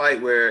seen a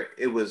fight where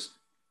it was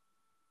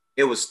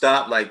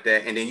stopped like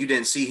that, and then you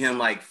didn't see him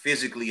like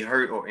physically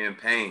hurt or in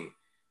pain.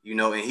 You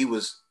know, and he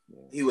was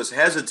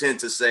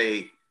hesitant to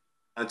say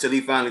until he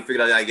finally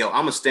figured out, like, yo,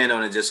 I'm gonna stand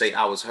on and just say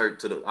I was hurt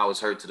to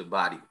the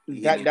body.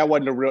 That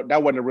wasn't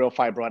a real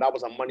fight, bro. That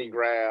was a money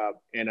grab,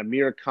 and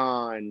Amir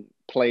Khan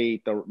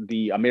played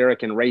the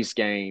American race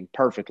game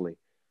perfectly.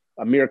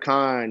 Amir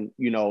Khan,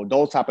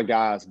 those type of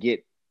guys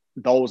get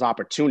those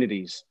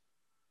opportunities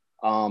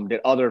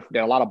that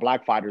a lot of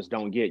black fighters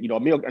don't get.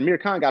 Amir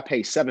Khan got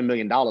paid $7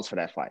 million for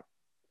that fight.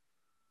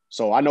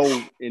 So I know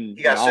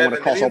he got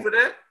 $7 million for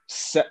that.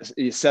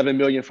 $7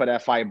 million for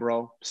that fight,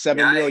 bro.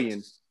 $7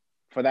 million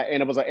for that,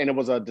 and it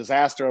was a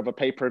disaster of a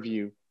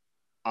pay-per-view.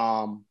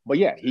 But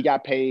yeah, he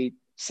got paid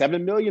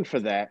 $7 million for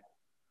that.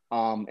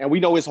 And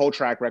we know his whole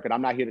track record.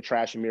 I'm not here to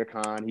trash Amir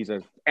Khan. He's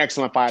an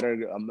excellent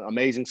fighter,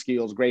 amazing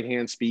skills, great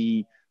hand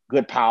speed,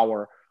 good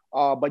power.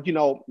 But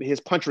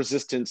his punch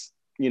resistance,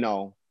 we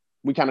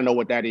kind of know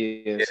what that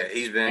is. Yeah,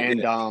 he's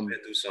been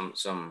through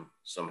some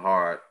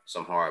hard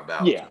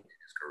bouts in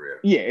his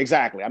career. Yeah,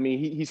 exactly. I mean,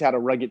 he's had a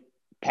rugged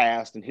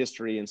past and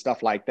history and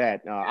stuff like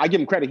that. I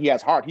give him credit. He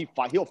has heart.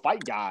 He'll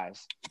fight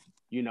guys.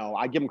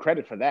 I give him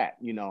credit for that.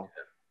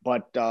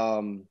 But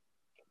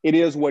it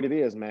is what it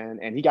is, man.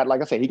 And he got,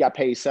 like I said, he got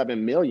paid $7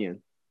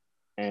 million.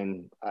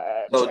 And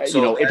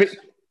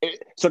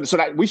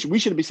that we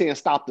should be saying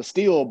stop the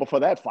steal before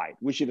that fight.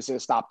 We should have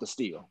said stop the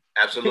steal.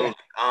 Absolutely.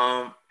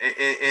 And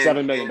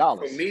 $7 million.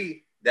 For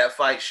me, that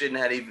fight shouldn't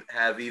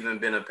have even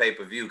been a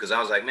pay-per-view, because I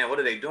was like, man, what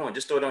are they doing?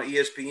 Just throw it on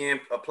ESPN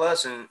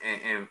Plus and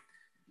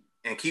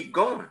keep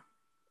going.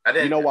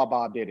 You know why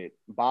Bob did it?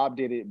 Bob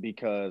did it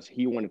because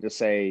he wanted to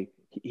say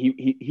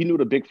he knew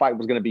the big fight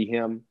was going to be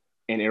him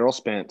and Errol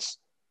Spence.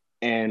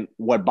 And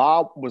what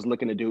Bob was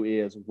looking to do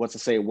was to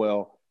say,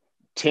 well,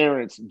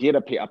 Terrence did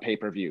a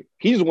pay-per-view.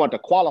 He just wanted to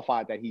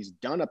qualify that he's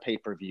done a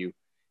pay-per-view.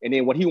 And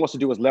then what he wants to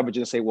do is leverage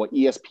it and say, well,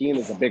 ESPN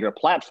is a bigger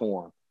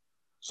platform.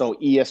 So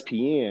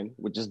ESPN,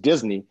 which is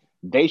Disney,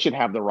 they should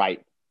have the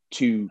right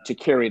to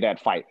carry that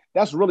fight.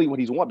 That's really what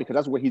he's want, because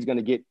that's what he's going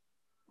to get.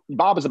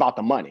 Bob is about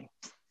the money.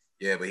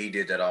 Yeah, but he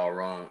did that all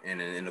wrong.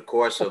 And in the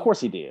course of course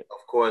he did.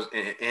 Of course,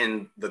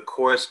 in the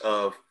course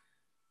of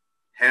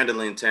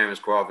handling Terrence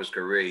Crawford's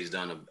career, he's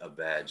done a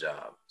bad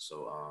job.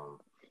 So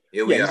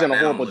here we are. He's done a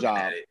now horrible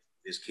job.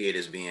 This kid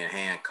is being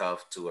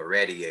handcuffed to a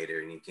radiator,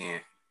 and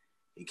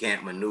he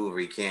can't maneuver.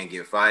 He can't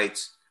get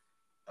fights.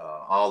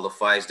 All the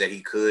fights that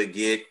he could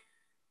get,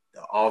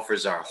 the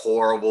offers are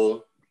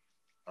horrible.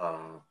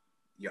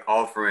 You're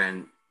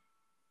offering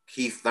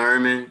Keith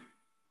Thurman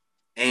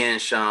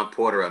and Sean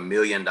Porter $1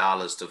 million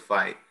to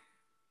fight.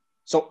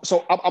 So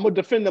I'm gonna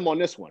defend them on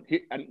this one.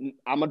 I'm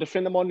gonna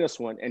defend them on this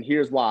one, and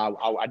here's why.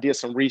 I did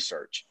some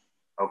research.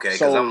 Okay,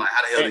 because I'm So like,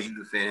 how the hell do you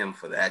defend him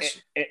for that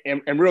shit?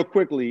 And real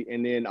quickly,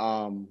 and then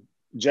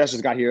Jess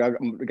just got here.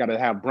 I'm got to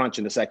have brunch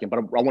in a second, but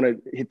I want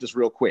to hit this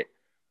real quick.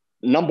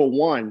 Number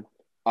one,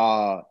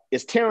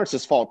 it's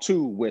Terrence's fault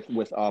too with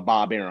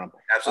Bob Arum.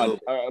 Absolutely.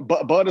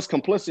 But Bud is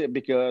complicit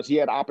because he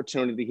had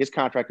opportunity. His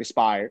contract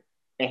expired,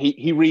 and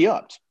he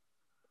re-upped.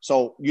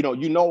 So you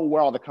know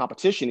where all the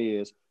competition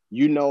is.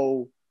 You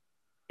know,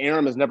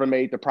 Arum has never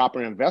made the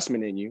proper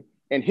investment in you.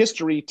 And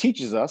history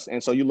teaches us.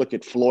 And so you look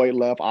at Floyd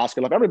left, Oscar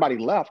left, everybody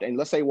left. And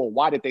let's say, well,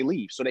 why did they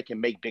leave? So they can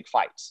make big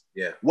fights.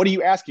 Yeah. What are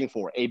you asking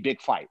for? A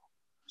big fight.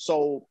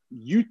 So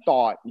you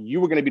thought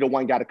you were going to be the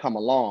one guy to come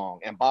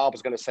along. And Bob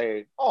was going to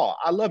say, oh,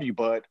 I love you,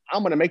 bud.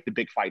 I'm going to make the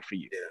big fight for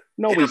you. Yeah.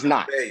 No, he's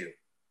not.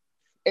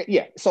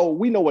 Yeah. So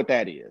we know what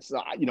that is.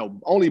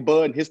 Only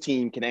Bud and his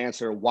team can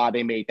answer why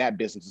they made that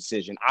business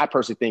decision. I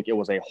personally think it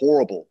was a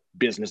horrible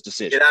business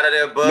decision. Get out of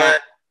there, Bud. Now,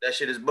 that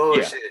shit is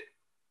bullshit. Yeah.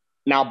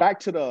 Now back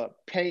to the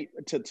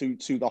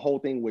to the whole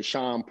thing with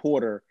Sean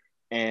Porter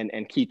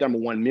and Keith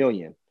Thurman 1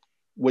 million,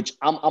 which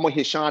I'm gonna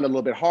hit Sean a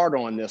little bit harder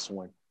on this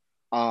one.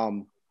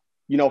 For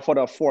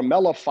the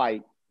Formella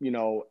fight,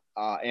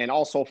 and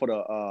also for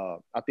the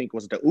I think it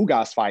was the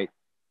Ugas fight,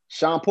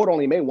 Sean Porter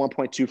only made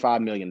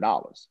 $1.25 million.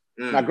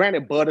 Now,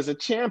 granted, Bud is a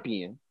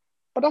champion,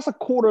 but that's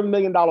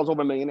 $250,000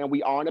 over $1 million, and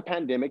we are in a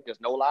pandemic.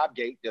 There's no live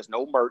gate, there's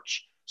no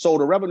merch, so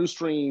the revenue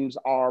streams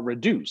are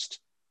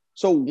reduced.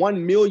 So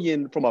 1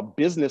 million from a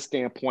business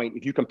standpoint,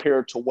 if you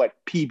compare it to what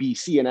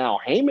PBC and Al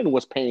Heyman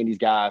was paying these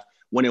guys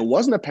when it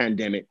wasn't a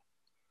pandemic,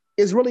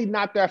 is really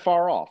not that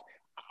far off.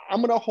 I'm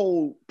going to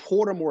hold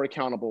Porter more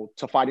accountable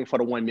to fighting for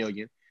the 1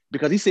 million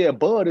because he said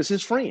Bud is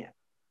his friend.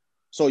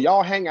 So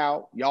y'all hang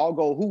out, y'all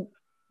go hoop,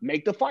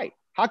 make the fight.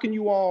 How can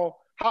you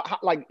all,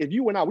 like if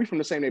you and I, we from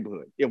the same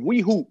neighborhood. If we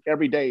hoop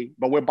every day,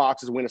 but we're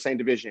boxers, we're in the same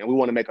division and we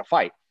want to make a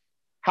fight,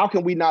 how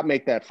can we not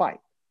make that fight?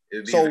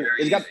 So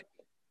it's got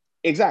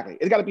exactly.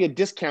 It's got to be a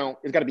discount.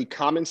 It's got to be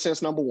common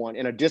sense, number one,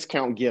 and a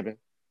discount given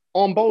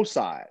on both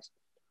sides.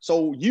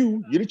 So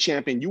you're the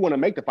champion. You want to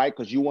make the fight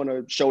because you want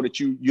to show that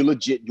you're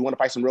legit. You want to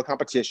fight some real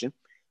competition.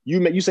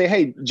 You say,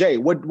 hey, Jay,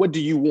 what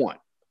do you want?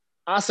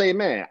 I say,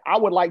 man, I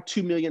would like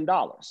 $2 million,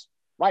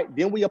 right?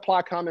 Then we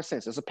apply common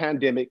sense. It's a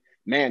pandemic.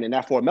 Man, in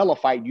that Formella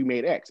fight, you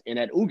made X. In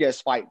that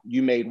Ugas fight,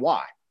 you made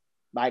Y.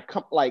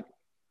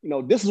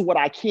 This is what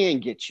I can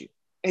get you.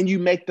 And you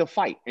make the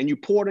fight. And you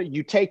Porter,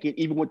 you take it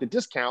even with the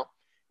discount.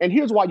 And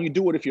here's why you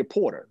do it if you're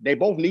Porter. They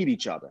both need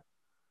each other.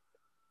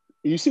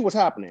 You see what's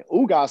happening.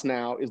 Ugas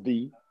now is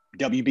the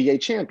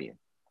WBA champion.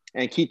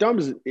 And Keith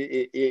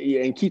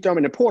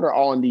Thurman and Porter are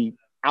on the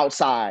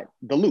outside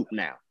the loop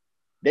now.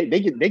 They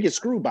get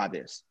screwed by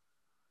this.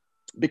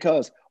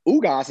 Because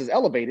Ugas is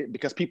elevated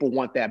because people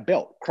want that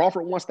belt.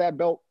 Crawford wants that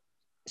belt.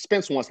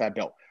 Spence wants that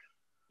belt.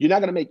 You're not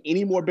going to make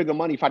any more bigger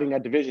money fighting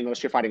that division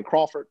unless you're fighting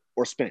Crawford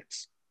or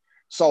Spence.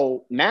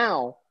 So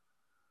now,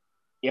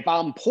 if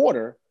I'm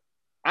Porter,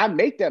 I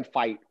make that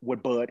fight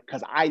with Bud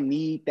because I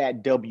need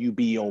that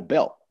WBO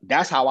belt.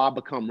 That's how I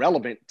become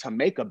relevant to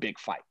make a big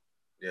fight.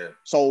 Yeah.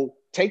 So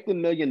take the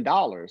 $1 million,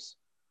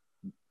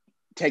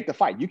 take the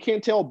fight. You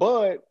can't tell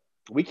Bud,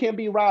 we can't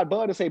be Rod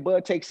Bud and say,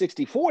 Bud, take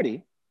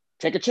 60-40.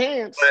 Take a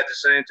chance. But at the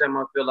same time,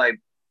 I feel like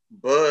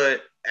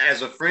Bud,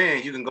 as a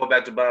friend, you can go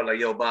back to Bob like,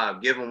 yo,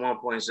 Bob, give him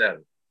 1.7.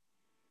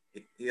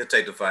 He'll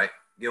take the fight.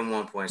 Give him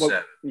 1.7.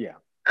 Well, yeah.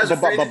 As a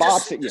friend,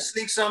 just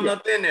sneak something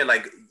up in there.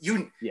 Like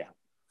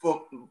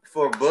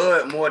for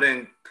Bud more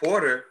than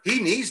Porter,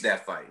 he needs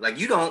that fight. Like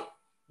you don't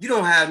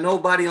have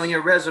nobody on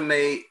your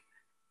resume.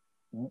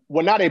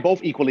 Well, now they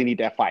both equally need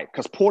that fight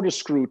because Porter's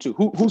screwed too.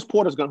 Who's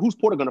Porter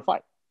gonna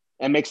fight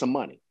and make some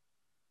money?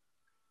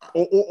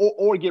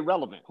 Or get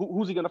relevant.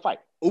 Who's he gonna fight?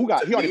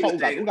 Ugas. He already fought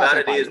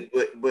Ugas.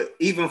 But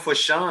even for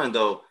Sean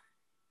though,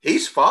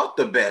 he's fought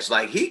the best.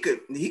 Like he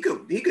could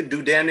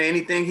do damn near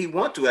anything he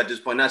want to at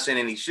this point. Not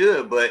saying he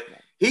should, but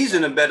he's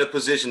in a better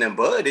position than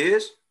Bud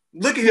is.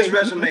 Look at his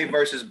resume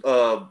versus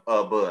Bud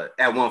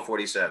at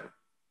 147.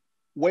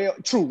 Well,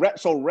 true.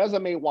 So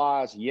resume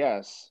wise,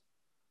 yes.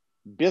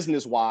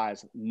 Business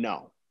wise,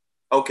 no.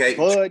 Okay.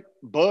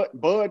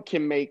 Bud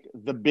can make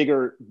the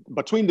bigger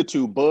between the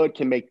two. Bud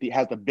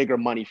has the bigger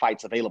money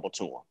fights available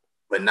to him.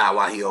 But not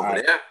while he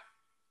over there.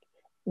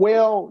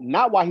 Well,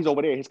 not while he's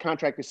over there. His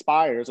contract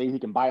expires, and he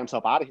can buy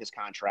himself out of his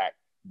contract.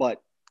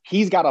 But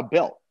he's got a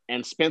belt,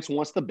 and Spence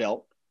wants the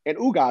belt, and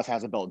Ugas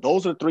has a belt.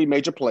 Those are the three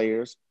major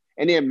players.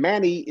 And then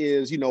Manny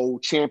is,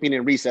 champion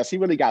in recess. He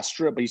really got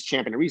stripped, but he's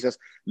champion in recess.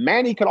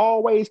 Manny could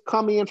always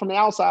come in from the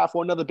outside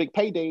for another big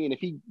payday, and if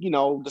he,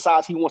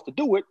 decides he wants to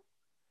do it,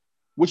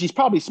 which he's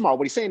probably smart.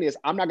 What he's saying is,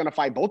 I'm not going to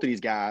fight both of these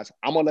guys.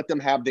 I'm going to let them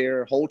have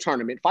their whole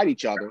tournament, fight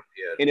each other.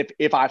 Yeah. And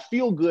if I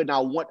feel good and I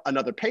want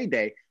another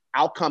payday,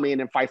 I'll come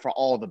in and fight for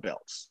all the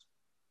belts.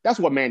 That's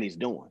what Manny's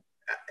doing.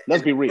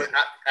 Let's be real.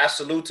 I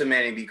salute to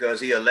Manny because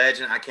he a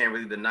legend. I can't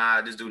really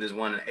deny this dude has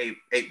won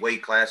eight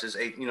weight classes.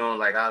 I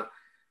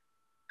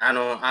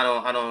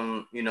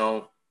don't,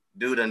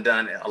 dude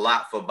done a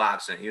lot for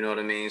boxing. You know what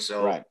I mean?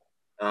 So, right.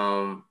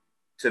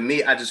 to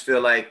me, I just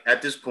feel like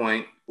at this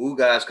point,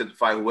 Ugas could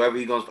fight whoever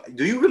he's going to fight.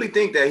 Do you really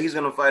think that he's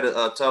going to fight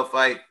a tough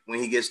fight when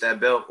he gets that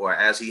belt or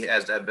as he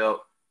has that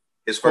belt?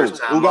 His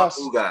first time up,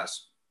 Ugas.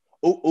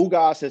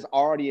 Ugas has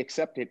already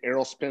accepted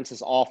Errol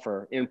Spence's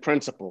offer in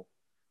principle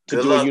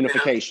to do a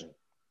unification.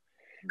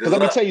 Because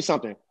let me tell you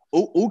something.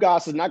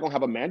 Ugas is not going to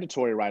have a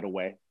mandatory right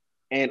away.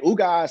 And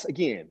Ugas,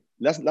 again,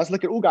 let's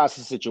look at Ugas'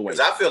 situation. Because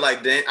I feel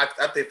like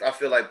I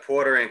feel like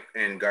Porter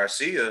and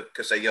Garcia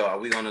could say, "Yo, are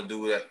we going to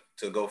do that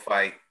to go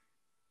fight?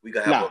 We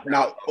got to have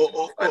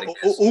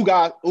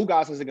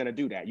Ugas isn't going to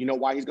do that. You know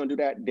why he's going to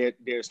do that?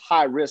 There's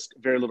high risk,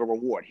 very little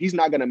reward. He's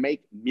not going to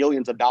make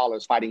millions of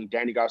dollars fighting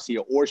Danny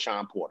Garcia or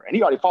Sean Porter. And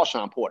he already fought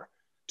Sean Porter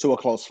to a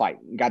close fight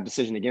and got a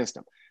decision against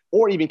him.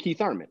 Or even Keith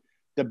Thurman.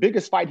 The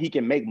biggest fight he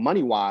can make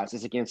money-wise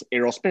is against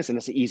Errol Spence, and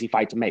it's an easy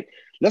fight to make.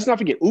 Let's not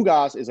forget,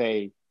 Ugas is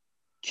a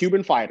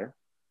Cuban fighter,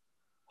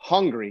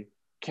 hungry,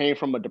 came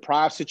from a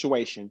deprived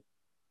situation.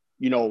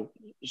 You know,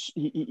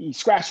 he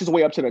scratched his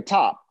way up to the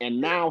top,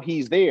 and now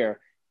he's there.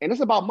 And it's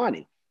about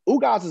money.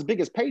 Ugas'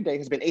 biggest payday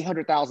has been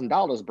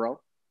 $800,000, bro.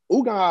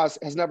 Ugas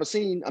has never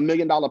seen $1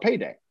 million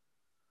payday.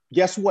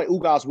 Guess what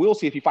Ugas will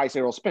see if he fights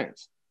Errol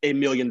Spence? $1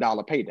 million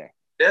payday.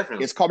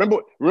 Definitely. It's called,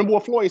 remember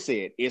what Floyd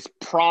said? It's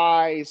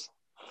prize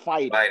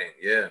fighting.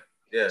 Yeah.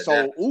 So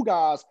definitely.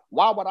 Ugas,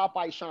 why would I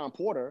fight Sean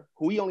Porter,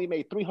 who he only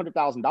made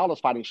 $300,000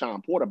 fighting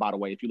Sean Porter, by the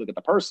way, if you look at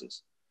the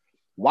purses?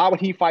 Why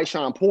would he fight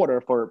Sean Porter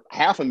for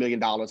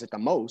 $500,000 at the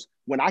most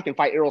when I can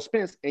fight Errol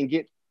Spence and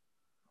get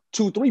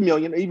 $2-3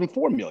 million or even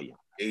 $4 million?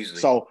 Easily.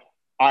 So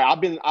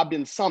I've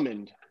been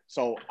summoned.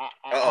 So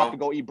I have to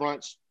go eat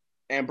brunch.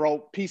 And bro,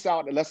 peace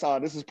out. And let's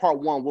this is part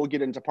 1. We'll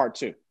get into part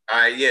 2. All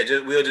right, yeah,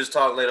 we'll just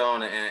talk later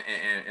on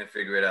and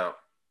figure it out.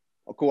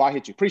 Oh, cool. I'll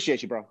hit you.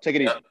 Appreciate you, bro. Take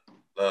it easy.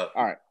 All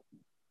right.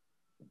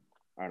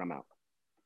 All right, I'm out.